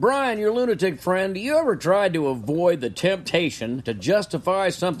Brian, your lunatic friend, you ever tried to avoid the temptation to justify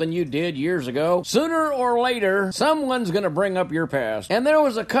something you did years ago? Sooner or later, someone's going to bring up your past. And there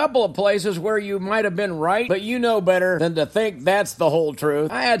was a couple of places where you might have been right, but you know better than to think that's the whole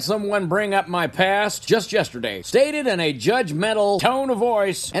truth. I had someone bring up my past just yesterday, stated in a judgmental tone of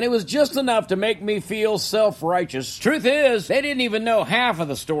voice, and it was just enough to make me feel self-righteous. Truth is, they didn't even know half of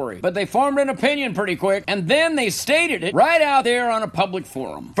the story, but they formed an opinion pretty quick, and then they stated it right out there on a public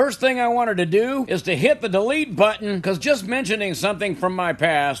forum. First thing I wanted to do is to hit the delete button, because just mentioning something from my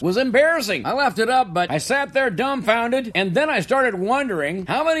past was embarrassing. I left it up, but I sat there dumbfounded, and then I started wondering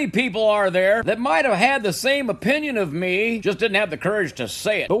how many people are there that might have had the same opinion of me, just didn't have the courage to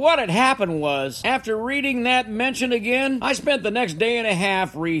say it. But what had happened was, after reading that mention again, I spent the next day and a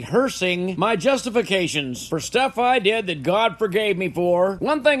half rehearsing my justifications for stuff I did that God forgave me for.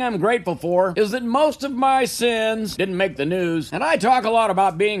 One thing I'm grateful for is that most of my sins didn't make the news, and I talk a lot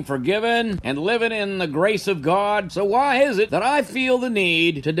about being forgiven and living in the grace of God, so why is it that I feel the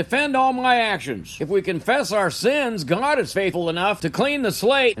need to defend all my actions? If we confess our sins, God is faithful enough to clean the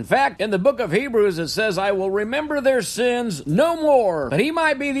slate. In fact, in the book of Hebrews it says, I will remember their sins no more. But he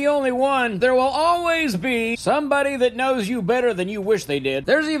might be the only one. There will always be somebody that knows you better than you wish they did.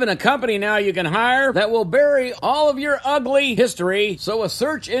 There's even a company now you can hire that will bury all of your ugly history so a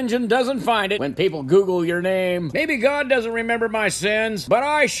search engine doesn't find it when people Google your name. Maybe God doesn't remember my sins, but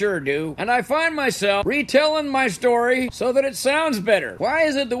I sure do. And I find myself retelling my story so that it sounds better. Why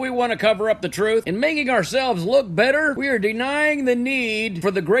is it that we want to cover up the truth? In making ourselves look better, we are denying the need for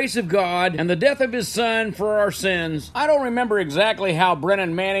the grace of God and the death of his son for our sins. I don't remember exactly how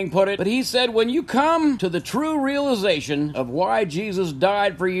Brennan Manning put it, but he said, when you come to the true realization of why Jesus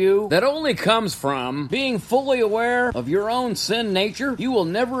died for you, that only comes from being fully aware of your own sin nature, you will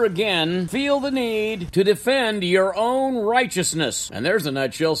never again feel the need to defend your own righteousness. And there's a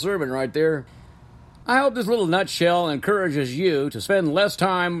nutshell sermon right there. I hope this little nutshell encourages you to spend less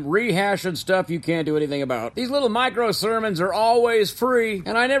time rehashing stuff you can't do anything about. These little micro sermons are always free,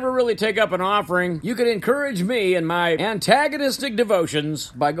 and I never really take up an offering. You can encourage me in my antagonistic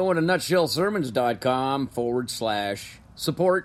devotions by going to nutshellsermons.com/support.